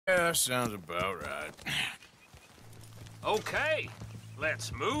that sounds about right. Okay,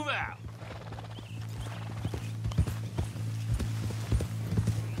 let's move out.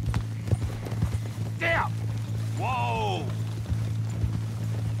 Yeah! Whoa!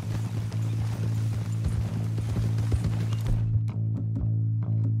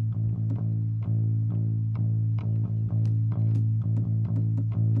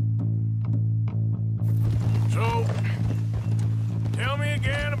 So, tell me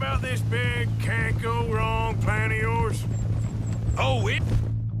again about this big can't-go-wrong plan of yours. Oh, it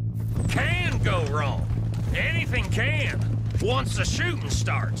can go wrong. Anything can, once the shooting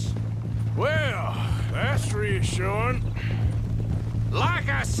starts. Well, that's reassuring. Like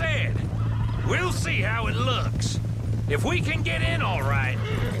I said, we'll see how it looks. If we can get in all right,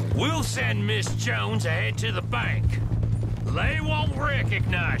 we'll send Miss Jones ahead to the bank. They won't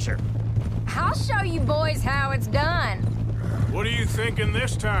recognize her. I'll show you boys how it's done. What are you thinking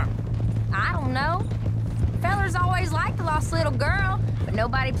this time? I don't know. Fellers always liked the lost little girl, but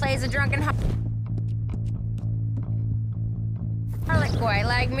nobody plays a drunken harlot quite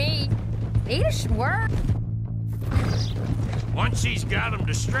like me. It should work. Once she's got them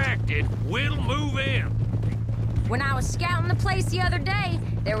distracted, we'll move in. When I was scouting the place the other day,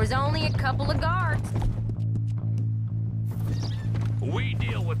 there was only a couple of guards. We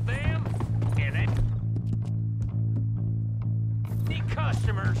deal with them and any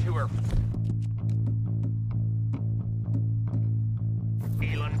customers who are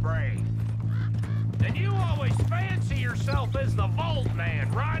feeling brave. And you always fancy yourself as the Vault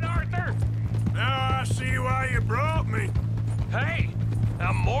Man, right, Arthur? Now I see why you brought me. Hey,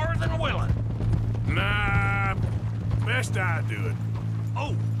 I'm more than willing. Nah, best I do it.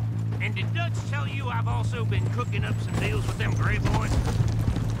 Oh, and did Dutch tell you I've also been cooking up some deals with them Gray boys?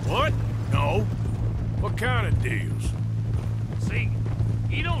 What? No. What kind of deals? See,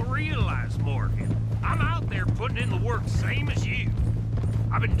 you don't realize, Morgan. I'm out there putting in the work same as you.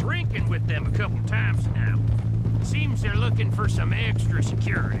 I've been drinking with them a couple times now. Seems they're looking for some extra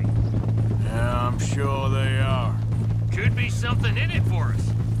security. Yeah, I'm sure they are. Could be something in it for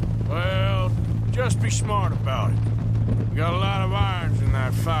us. Well, just be smart about it. We got a lot of irons in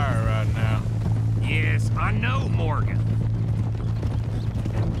that fire right now. Yes, I know, Morgan.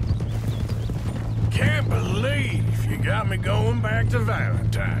 Can't believe you got me going back to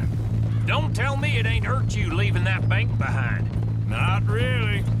Valentine. Don't tell me it ain't hurt you leaving that bank behind. Not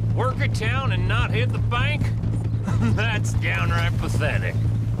really. Work a town and not hit the bank? That's downright pathetic.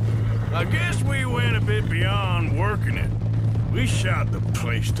 I guess we went a bit beyond working it. We shot the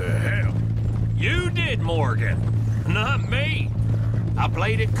place to hell. You did, Morgan. Not me. I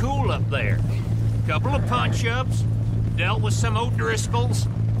played it cool up there. Couple of punch-ups, dealt with some O'Driscolls.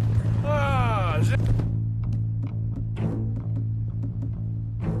 Ah, is it?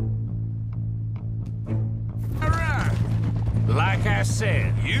 All right. Like I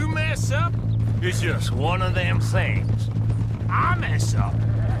said, you mess up, it's just one of them things. I mess up,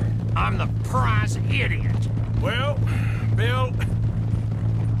 I'm the prize idiot. Well, Bill,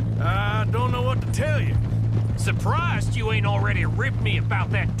 I don't know what to tell you. Surprised you ain't already ripped me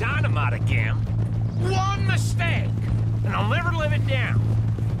about that dynamite again. One mistake, and I'll never live it down.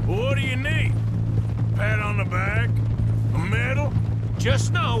 Well, what do you need? Pat on the back? A medal?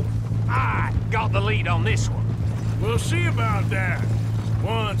 Just know, I got the lead on this one. We'll see about that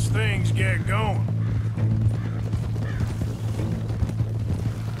once things get going.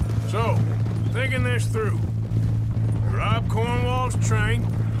 So, thinking this through. We rob Cornwall's train.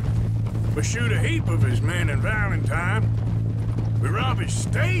 We shoot a heap of his men in Valentine. We rob his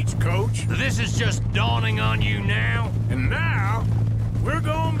stagecoach. This is just dawning on you now? And now, we're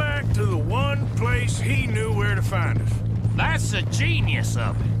going back to the one place he knew where to find us. That's the genius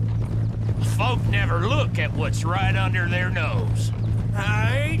of it. Folk never look at what's right under their nose.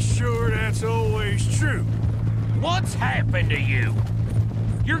 I ain't sure that's always true. What's happened to you?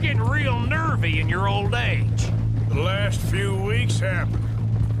 You're getting real nervy in your old age. The last few weeks happened.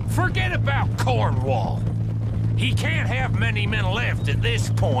 Forget about Cornwall. He can't have many men left at this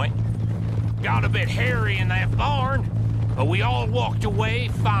point. Got a bit hairy in that barn, but we all walked away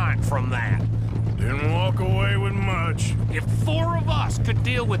fine from that. Didn't walk away with much. If 4 of us could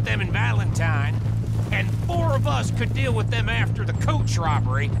deal with them in Valentine, and 4 of us could deal with them after the coach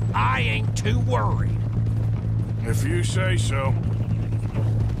robbery, I ain't too worried. If you say so.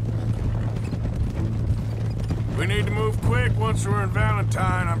 We need to move quick once we're in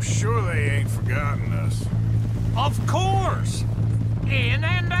Valentine. I'm sure they ain't forgotten us. Of course! In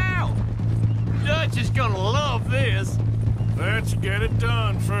and out! Dutch is gonna love this. Let's get it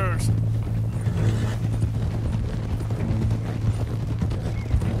done first.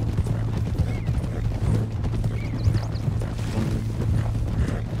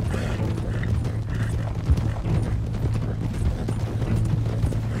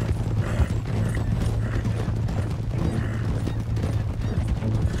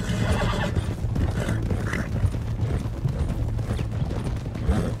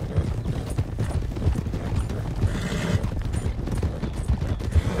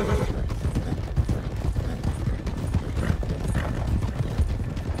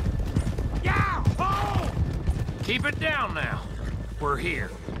 Keep it down now. We're here.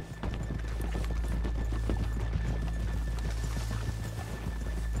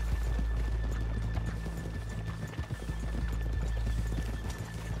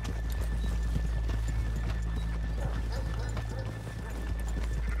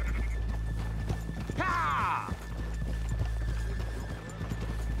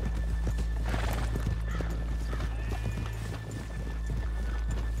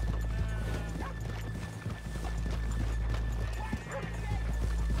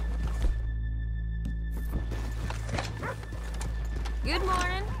 Good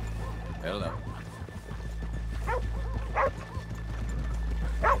morning. Hello.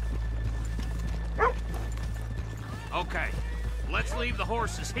 Okay, let's leave the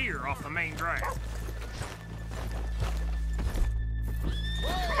horses here off the main drag.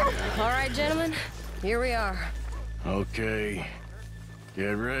 All right, gentlemen, here we are. Okay,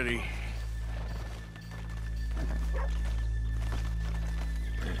 get ready.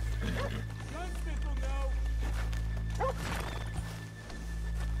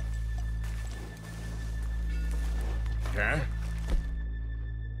 Okay.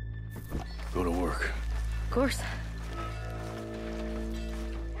 Go to work. Of course.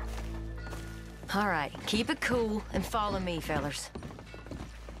 All right, keep it cool and follow me, fellers.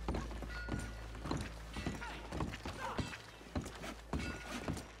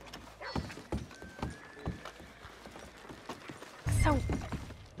 So,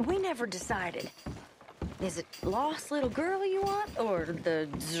 we never decided. Is it lost little girl you want, or the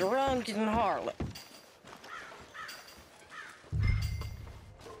drunken harlot?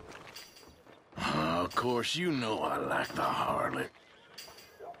 Of course, you know I like the harlot.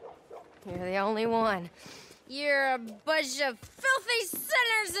 You're the only one. You're a bunch of filthy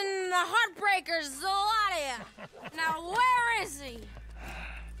sinners and heartbreakers, the lot of you. Now, where is he?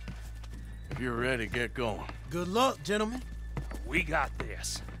 If you're ready, get going. Good luck, gentlemen. We got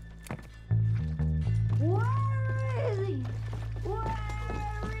this. Where is he? Where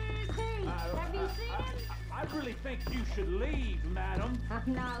is he? Have you seen him? I really think you should leave, madam.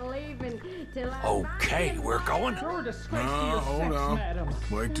 I'm not leaving till I Okay, find him. we're going. You're a disgrace to No, your hold sex, on. madam.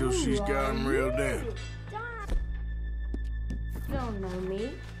 Wait till she's got him reeled in. Don't know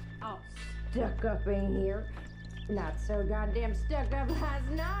me. All stuck up in here. Not so goddamn stuck up last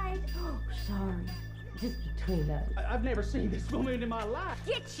night. Oh, sorry. Just between us. I've never seen this woman in my life.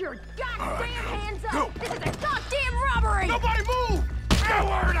 Get your goddamn right, hands up! go. This is a goddamn robbery! Nobody move! No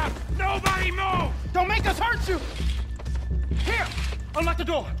word up! Nobody move! Don't make us hurt you! Here! Unlock the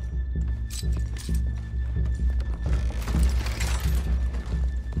door!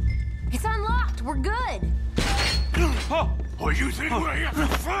 It's unlocked. We're good. Oh, you think we're here for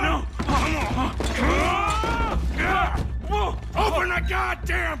fun? No. Open the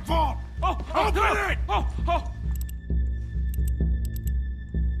goddamn vault! Open it!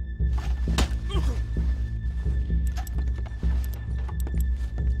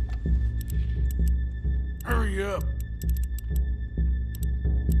 Hurry up.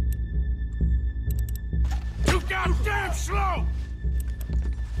 Too goddamn slow!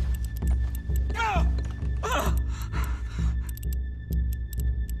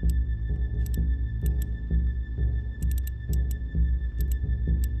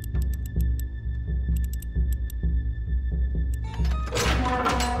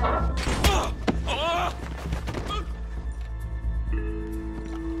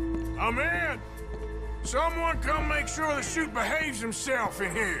 I'm in. Someone come make sure the chute behaves himself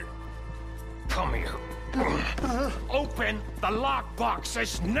in here. Come here. Open the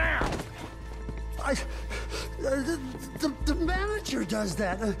lockboxes now! The manager does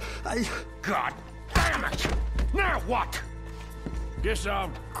that. God damn it! Now what? Guess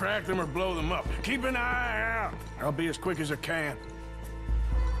I'll crack them or blow them up. Keep an eye out. I'll be as quick as I can.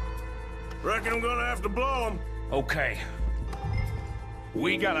 Reckon I'm gonna have to blow them. Okay.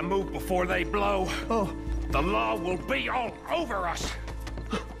 We gotta move before they blow. Oh. The law will be all over us.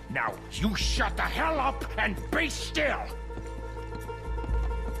 Now, you shut the hell up and be still!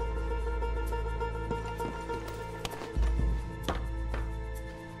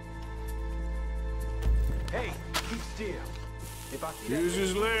 Hey, keep still. If I see Use that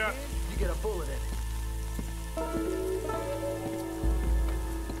his lip. you get a bullet in it.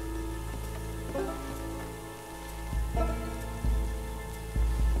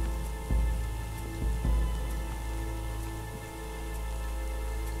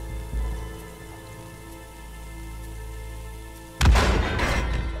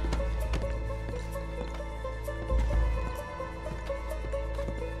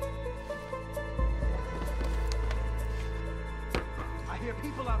 are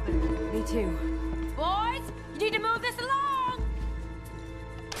people out there. Me too. Boys, you need to move this along!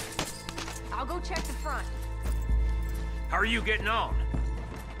 I'll go check the front. How are you getting on?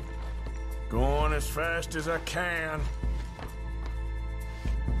 Going as fast as I can.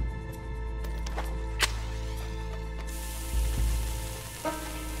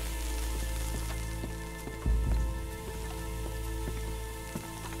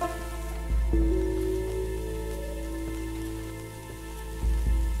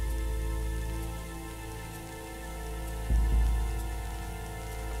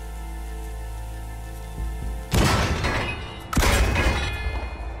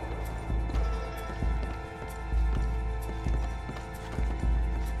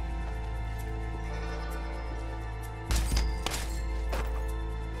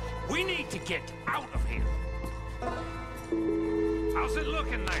 We need to get out of here. How's it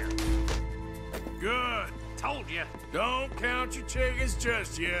looking there? Good. Told you. Don't count your chickens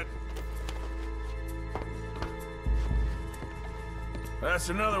just yet. That's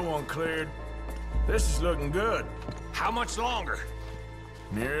another one cleared. This is looking good. How much longer?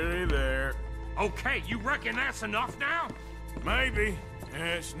 Nearly there. Okay, you reckon that's enough now? Maybe.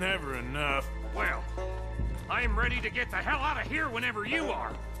 It's never enough. Well, I am ready to get the hell out of here whenever you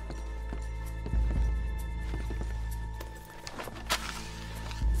are.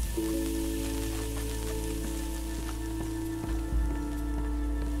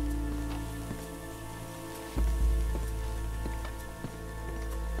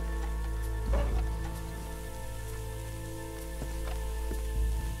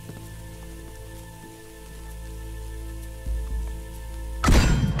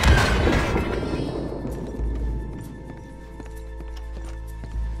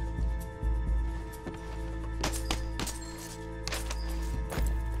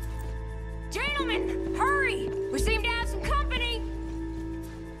 Gentlemen, hurry! We seem to have some company!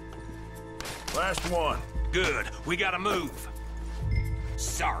 Last one. Good. We gotta move.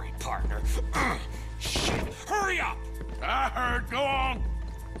 Sorry, partner. Shit. Hurry up! I heard. Go on.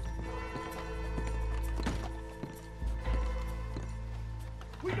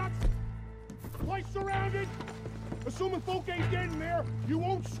 We got place surrounded. Assuming folk ain't dead in there, you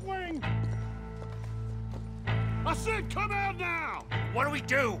won't swing. I said come out now! What do we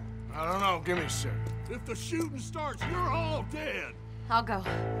do? I don't know. Give me a sec. If the shooting starts, you're all dead. I'll go.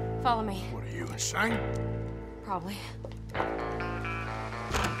 Follow me. What are you, insane? Probably.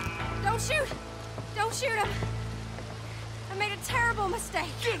 Don't shoot! Don't shoot him! I made a terrible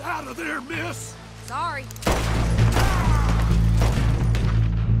mistake. Get out of there, miss! Sorry.